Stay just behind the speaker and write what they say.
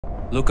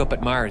Look up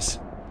at Mars.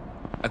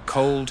 A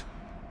cold,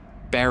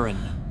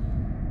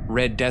 barren,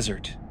 red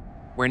desert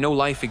where no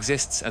life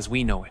exists as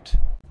we know it.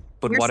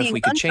 But what if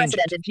we could change it?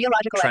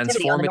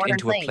 Transform it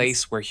into a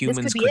place where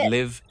humans could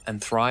live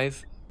and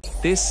thrive?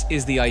 This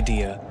is the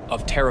idea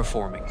of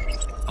terraforming,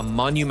 a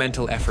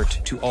monumental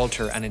effort to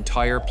alter an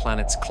entire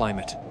planet's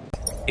climate.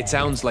 It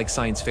sounds like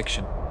science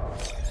fiction,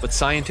 but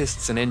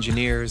scientists and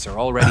engineers are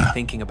already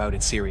thinking about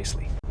it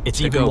seriously.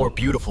 It's even more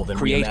beautiful than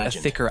we imagined. imagined. Create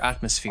a thicker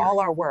atmosphere, all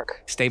our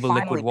work, stable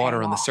liquid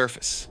water on the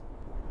surface,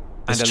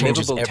 and a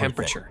livable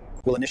temperature.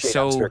 We'll initiate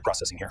atmospheric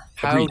processing here.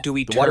 How do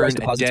we turn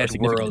a dead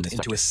world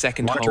into a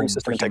second home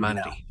for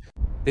humanity?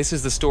 This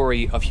is the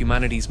story of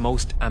humanity's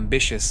most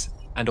ambitious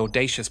and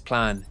audacious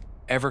plan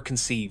ever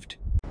conceived.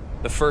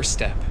 The first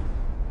step,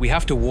 we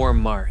have to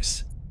warm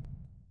Mars.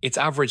 Its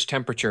average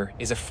temperature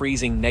is a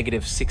freezing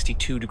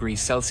 -62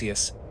 degrees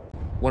Celsius.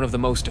 One of the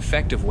most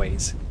effective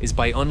ways is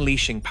by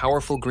unleashing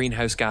powerful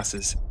greenhouse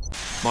gases.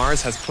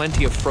 Mars has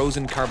plenty of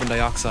frozen carbon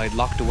dioxide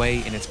locked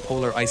away in its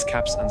polar ice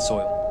caps and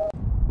soil.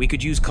 We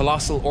could use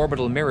colossal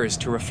orbital mirrors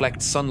to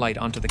reflect sunlight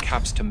onto the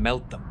caps to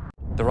melt them.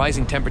 The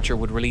rising temperature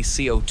would release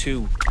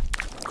CO2,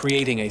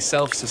 creating a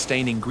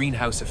self-sustaining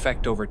greenhouse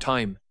effect over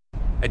time.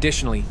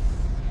 Additionally,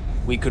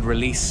 we could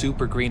release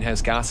super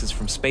greenhouse gases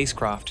from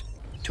spacecraft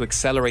to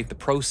accelerate the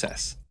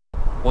process.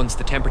 Once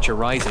the temperature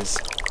rises,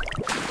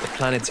 the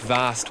planet's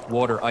vast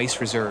water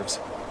ice reserves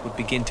would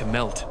begin to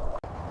melt.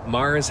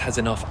 Mars has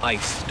enough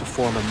ice to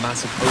form a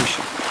massive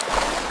ocean,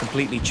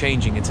 completely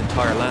changing its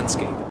entire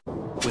landscape.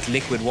 With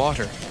liquid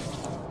water,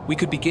 we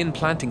could begin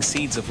planting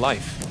seeds of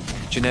life,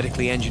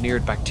 genetically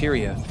engineered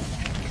bacteria,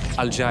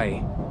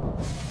 algae,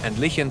 and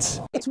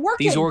lichens.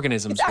 These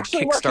organisms would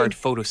kickstart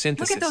photosynthesis.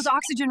 Look at those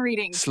oxygen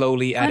readings.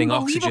 Slowly adding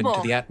oxygen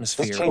to the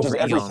atmosphere over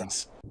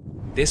eons.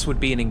 This would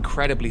be an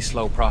incredibly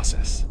slow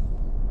process,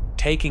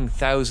 taking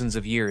thousands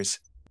of years,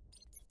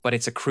 but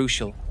it's a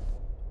crucial,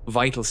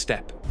 vital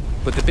step.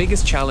 But the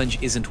biggest challenge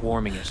isn't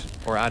warming it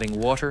or adding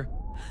water,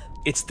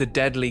 it's the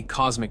deadly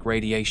cosmic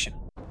radiation.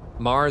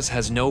 Mars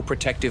has no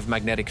protective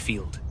magnetic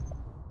field.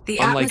 The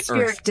Unlike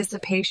atmospheric Earth,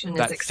 dissipation is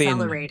that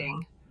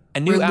accelerating. A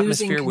new We're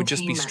atmosphere losing would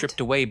just be containment. stripped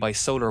away by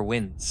solar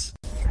winds.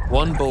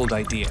 One bold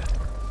idea: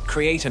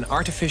 create an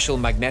artificial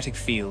magnetic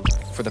field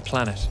for the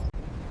planet.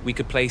 We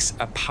could place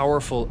a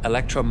powerful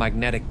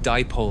electromagnetic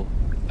dipole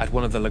at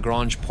one of the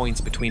Lagrange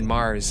points between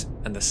Mars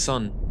and the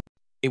Sun.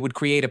 It would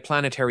create a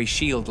planetary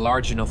shield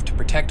large enough to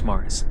protect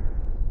Mars,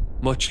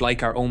 much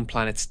like our own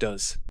planet's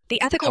does.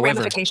 The ethical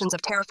However, ramifications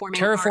of terraforming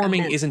Terraforming are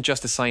immense. isn't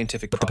just a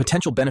scientific But the problem.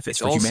 potential benefits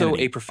It's for also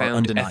humanity a are profound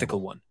undeniable.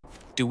 ethical one.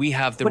 Do we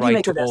have the What do you right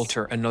make to of this?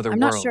 alter another I'm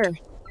world? not sure.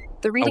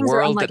 The A readings are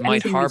world unlike that might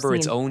anything we've harbor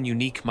its seen. own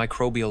unique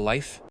microbial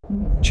life?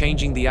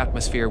 Changing the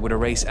atmosphere would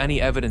erase any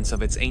evidence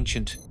of its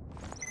ancient,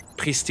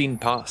 pristine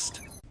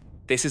past.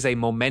 This is a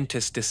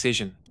momentous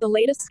decision, The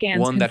latest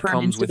scans one that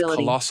confirm comes with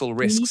instability. colossal We need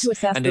risks to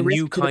assess and the a new risk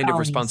to the kind of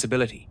colonies.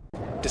 responsibility.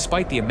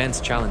 Despite the immense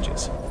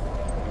challenges,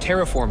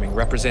 terraforming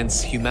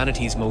represents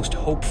humanity's most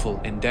hopeful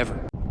endeavor.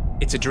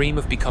 It's a dream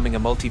of becoming a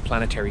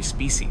multi-planetary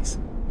species,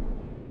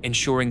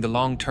 ensuring the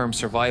long-term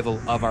survival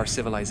of our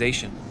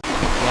civilization.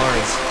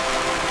 Mars,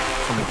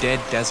 from a dead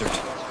desert,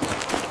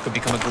 could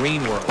become a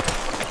green world,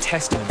 a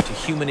testament to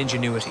human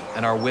ingenuity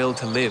and our will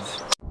to live.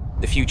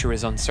 The future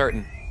is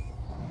uncertain,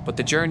 but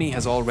the journey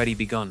has already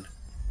begun.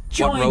 What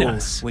Join role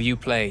us. will you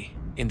play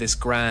in this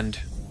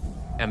grand,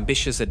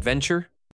 ambitious adventure?